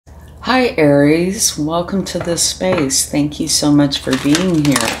Hi Aries, welcome to this space. Thank you so much for being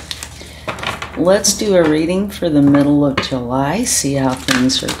here. Let's do a reading for the middle of July, see how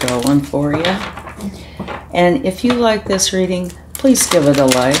things are going for you. And if you like this reading, please give it a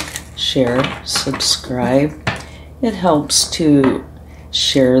like, share, subscribe. It helps to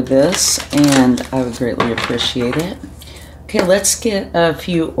share this and I would greatly appreciate it. Okay, let's get a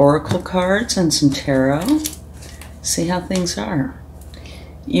few oracle cards and some tarot. See how things are.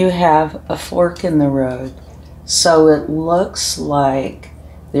 You have a fork in the road. So it looks like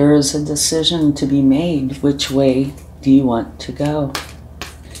there is a decision to be made. Which way do you want to go?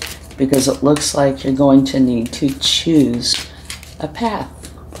 Because it looks like you're going to need to choose a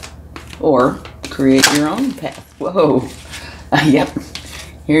path or create your own path. Whoa. Yep.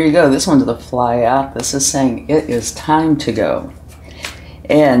 Here you go. This one's the fly out. This is saying it is time to go.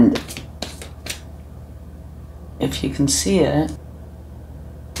 And if you can see it,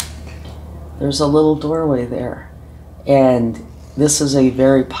 there's a little doorway there. And this is a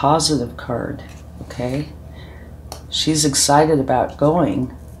very positive card, okay? She's excited about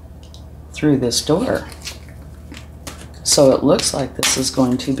going through this door. So it looks like this is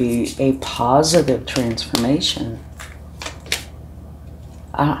going to be a positive transformation.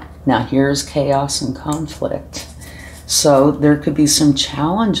 Now here's chaos and conflict. So there could be some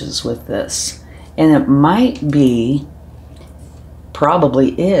challenges with this. And it might be, probably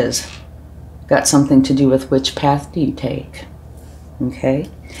is, got something to do with which path do you take. Okay?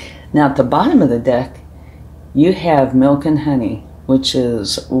 Now at the bottom of the deck, you have Milk and Honey, which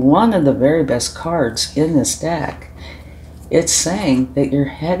is one of the very best cards in this deck. It's saying that you're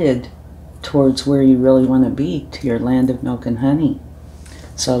headed towards where you really want to be, to your land of milk and honey.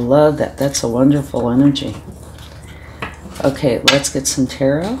 So I love that. That's a wonderful energy. Okay, let's get some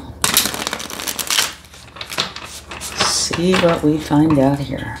tarot. See what we find out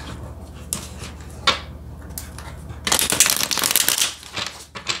here.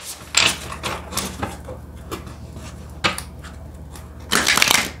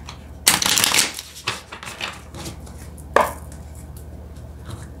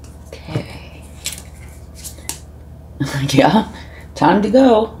 Yeah, time to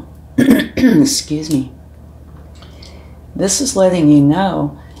go. Excuse me. This is letting you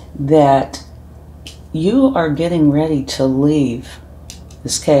know that you are getting ready to leave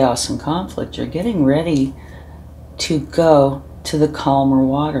this chaos and conflict. You're getting ready to go to the calmer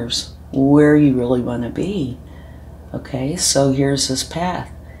waters where you really want to be. Okay, so here's this path.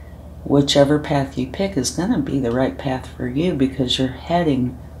 Whichever path you pick is going to be the right path for you because you're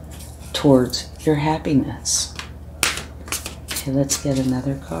heading towards your happiness. Okay, let's get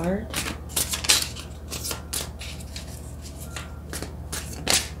another card.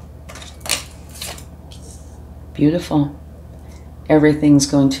 Beautiful. Everything's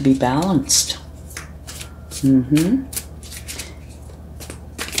going to be balanced.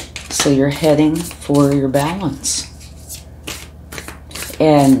 So you're heading for your balance.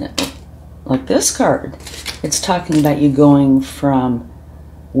 And like this card, it's talking about you going from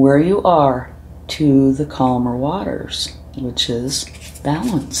where you are to the calmer waters, which is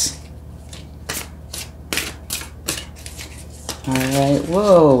balance. All right,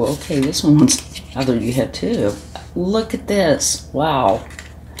 whoa, okay, this one's other you have too. Look at this, wow.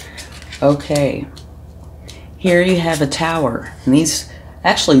 Okay, here you have a tower, and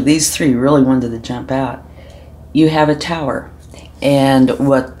these three really wanted to jump out. You have a tower, and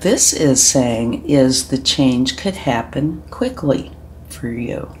what this is saying is the change could happen quickly for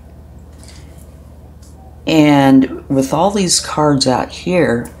you. And with all these cards out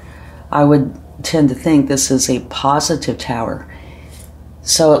here, I would tend to think this is a positive tower.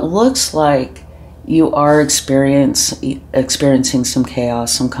 So it looks like you are experiencing some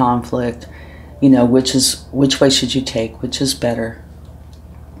chaos, some conflict. You know, which way should you take? Which is better?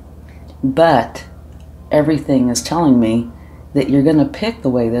 But everything is telling me that you're going to pick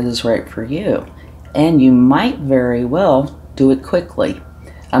the way that is right for you. And you might very well do it quickly.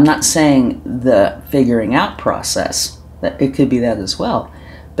 I'm not saying the figuring out process, that it could be that as well.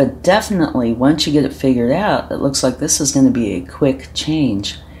 But definitely, once you get it figured out, it looks like this is going to be a quick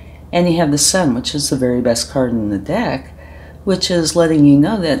change. And you have the Sun, which is the very best card in the deck, which is letting you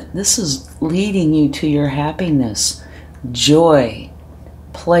know that this is leading you to your happiness, joy,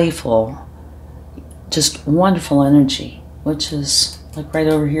 playful, just wonderful energy, which is like right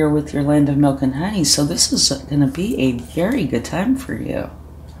over here with your land of milk and honey. So this is going to be a very good time for you.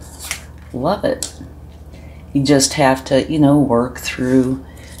 Love it. You just have to, work through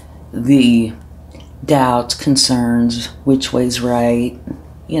the doubts, concerns, which way's right,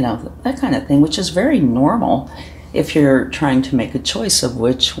 that kind of thing, which is very normal. if you're trying to make a choice of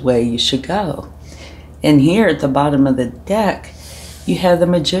which way you should go. And here at the bottom of the deck, you have the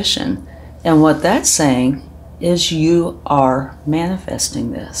Magician. And what that's saying is you are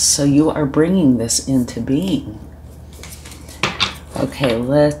manifesting this. So you are bringing this into being. Okay,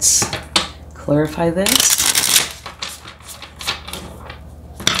 let's clarify this.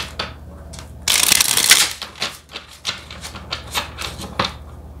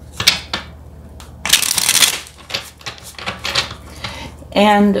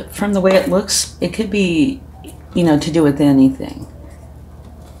 And from the way it looks, it could be, to do with anything.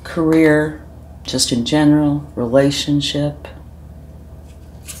 Career, just in general, relationship.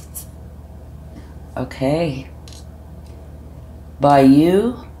 Okay. By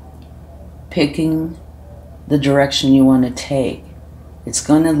you picking the direction you want to take, it's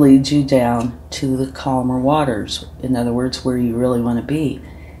going to lead you down to the calmer waters. In other words, where you really want to be.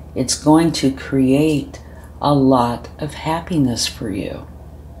 It's going to create a lot of happiness for you.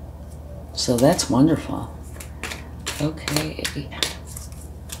 So that's wonderful. Okay.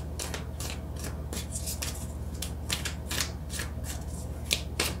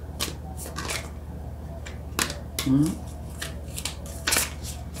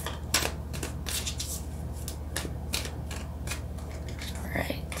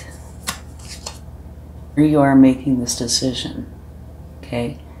 Right. Here you are making this decision.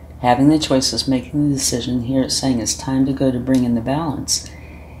 Okay? Having the choices, making the decision. Here it's saying it's time to go to bring in the balance.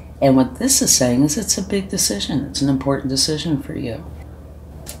 And what this is saying is it's a big decision. It's an important decision for you.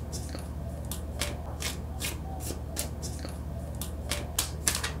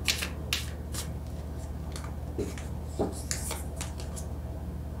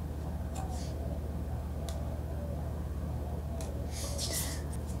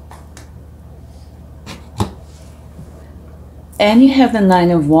 And you have the Nine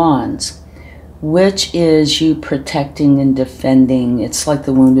of Wands, which is you protecting and defending. It's like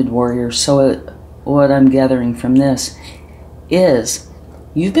the wounded warrior. So what I'm gathering from this is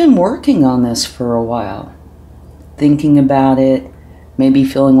you've been working on this for a while, thinking about it, maybe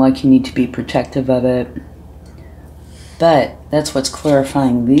feeling like you need to be protective of it. But that's what's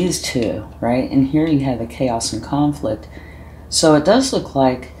clarifying these two, right? And here you have the chaos and conflict. So it does look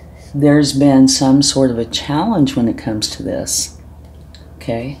like there's been some sort of a challenge when it comes to this,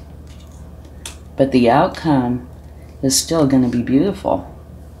 okay? But the outcome is still going to be beautiful.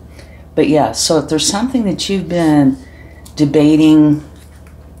 But yeah, so if there's something that you've been debating,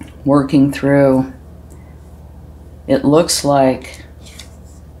 working through, it looks like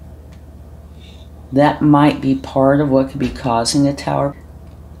that might be part of what could be causing a tower,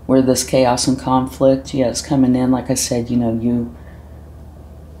 where this chaos and conflict, yeah, is coming in. Like I said, you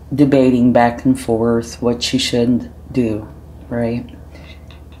debating back and forth what you should do, right?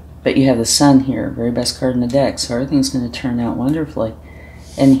 But you have the Sun here, very best card in the deck, so everything's going to turn out wonderfully.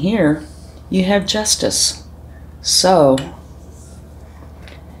 And here you have Justice. So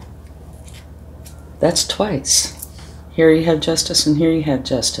that's twice. Here you have Justice and here you have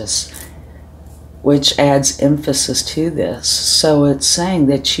Justice, which adds emphasis to this. So it's saying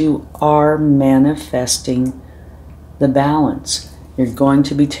that you are manifesting the balance. You're going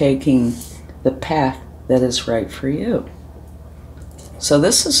to be taking the path that is right for you. So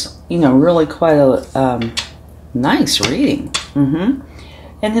this is, really quite a nice reading. And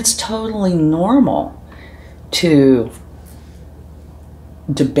it's totally normal to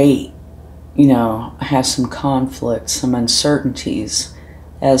debate, have some conflicts, some uncertainties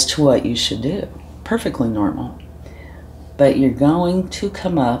as to what you should do. Perfectly normal. But you're going to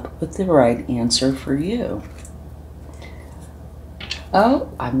come up with the right answer for you.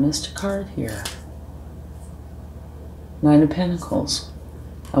 Oh, I missed a card here. Nine of Pentacles.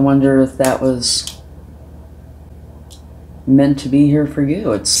 I wonder if that was meant to be here for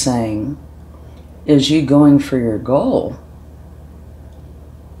you. It's saying, is you going for your goal?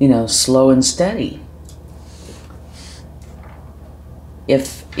 Slow and steady.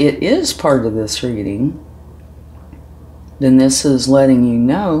 If it is part of this reading, then this is letting you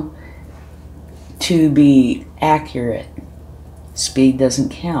know to be accurate. Speed doesn't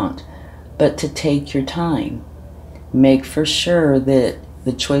count, but to take your time. Make for sure that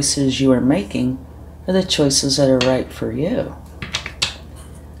the choices you are making are the choices that are right for you.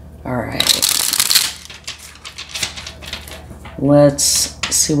 All right. Let's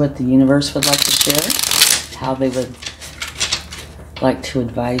see what the universe would like to share, how they would like to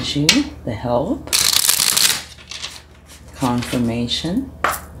advise you, the help, confirmation,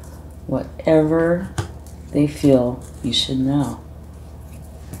 whatever they feel you should know.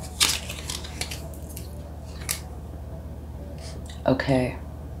 Okay,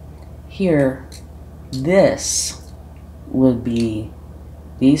 here, this would be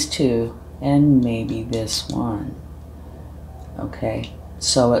these two and maybe this one. Okay,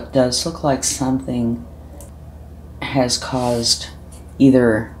 so it does look like something has caused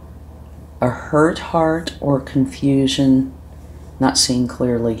either a hurt heart or confusion, not seeing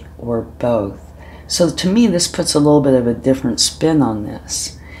clearly, or both. So to me, this puts a little bit of a different spin on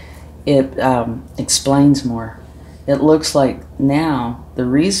this. It explains more. It looks like now the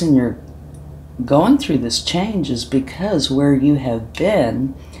reason you're going through this change is because where you have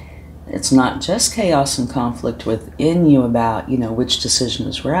been, it's not just chaos and conflict within you about, which decision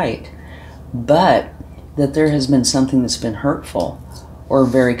is right, but that there has been something that's been hurtful or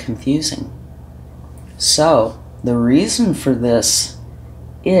very confusing. So the reason for this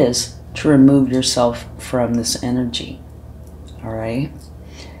is to remove yourself from this energy. All right?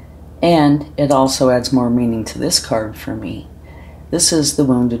 And it also adds more meaning to this card for me. This is the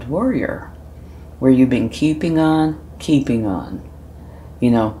Wounded Warrior, where you've been keeping on,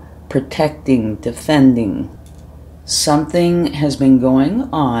 protecting, defending. Something has been going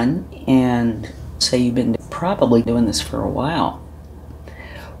on, and say you've been probably doing this for a while.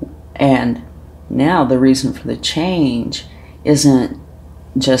 And now the reason for the change isn't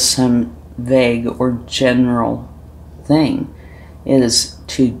just some vague or general thing. It is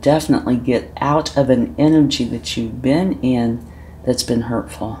to definitely get out of an energy that you've been in that's been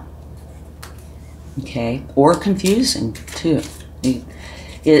hurtful. Okay? Or confusing, too.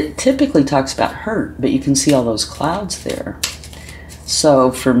 It typically talks about hurt, but you can see all those clouds there.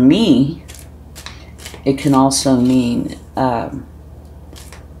 So for me, it can also mean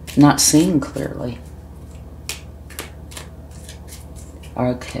not seeing clearly.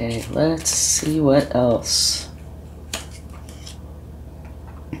 Okay, let's see what else.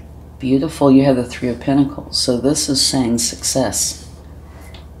 Beautiful, you have the Three of Pentacles. So this is saying success.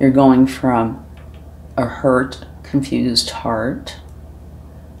 You're going from a hurt, confused heart,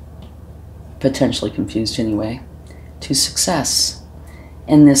 potentially confused anyway, to success.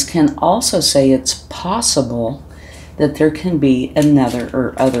 And this can also say it's possible that there can be another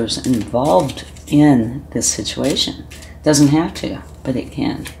or others involved in this situation. Doesn't have to, but it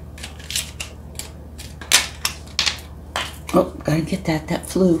can. Oh, gotta get that. That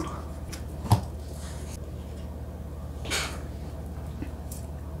flew.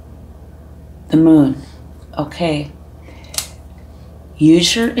 The Moon. Okay.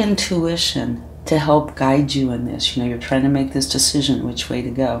 Use your intuition to help guide you in this. You're trying to make this decision which way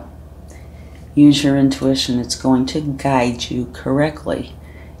to go. Use your intuition. It's going to guide you correctly.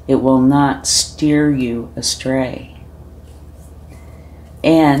 It will not steer you astray.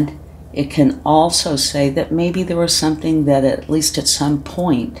 And it can also say that maybe there was something that at least at some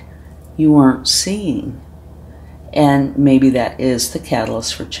point you weren't seeing. And maybe that is the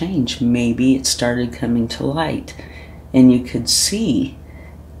catalyst for change. Maybe it started coming to light and you could see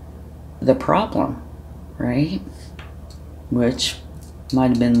the problem, right? Which might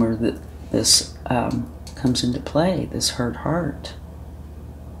have been where this comes into play, this hurt heart.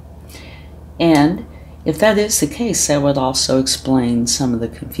 And if that is the case, that would also explain some of the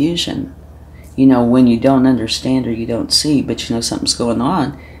confusion. When you don't understand or you don't see, but something's going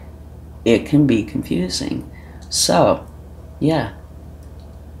on, it can be confusing. So, yeah,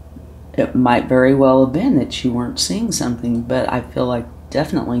 it might very well have been that you weren't seeing something, but I feel like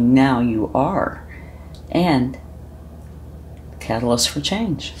definitely now you are. And catalyst for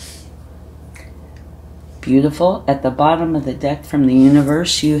change. Beautiful. At the bottom of the deck from the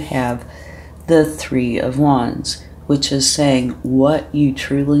universe, you have the Three of Wands, which is saying what you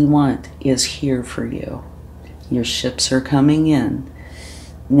truly want is here for you. Your ships are coming in.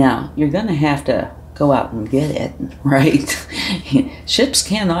 Now, you're going to have to go out and get it, right? Ships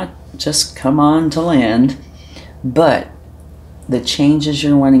cannot just come on to land, but the changes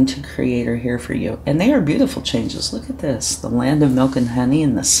you're wanting to create are here for you. And they are beautiful changes. Look at this. The land of milk and honey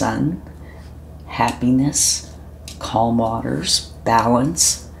and the sun. Happiness, calm waters,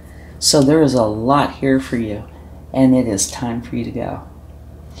 balance. So there is a lot here for you, and it is time for you to go.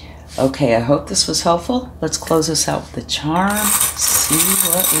 Okay, I hope this was helpful. Let's close this out with the charm. See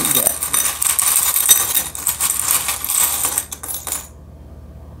what we get.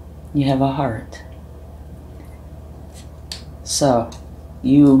 You have a heart. So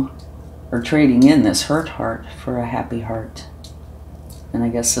you are trading in this hurt heart for a happy heart. And I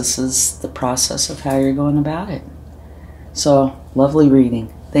guess this is the process of how you're going about it. So, lovely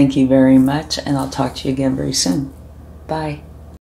reading. Thank you very much, and I'll talk to you again very soon. Bye.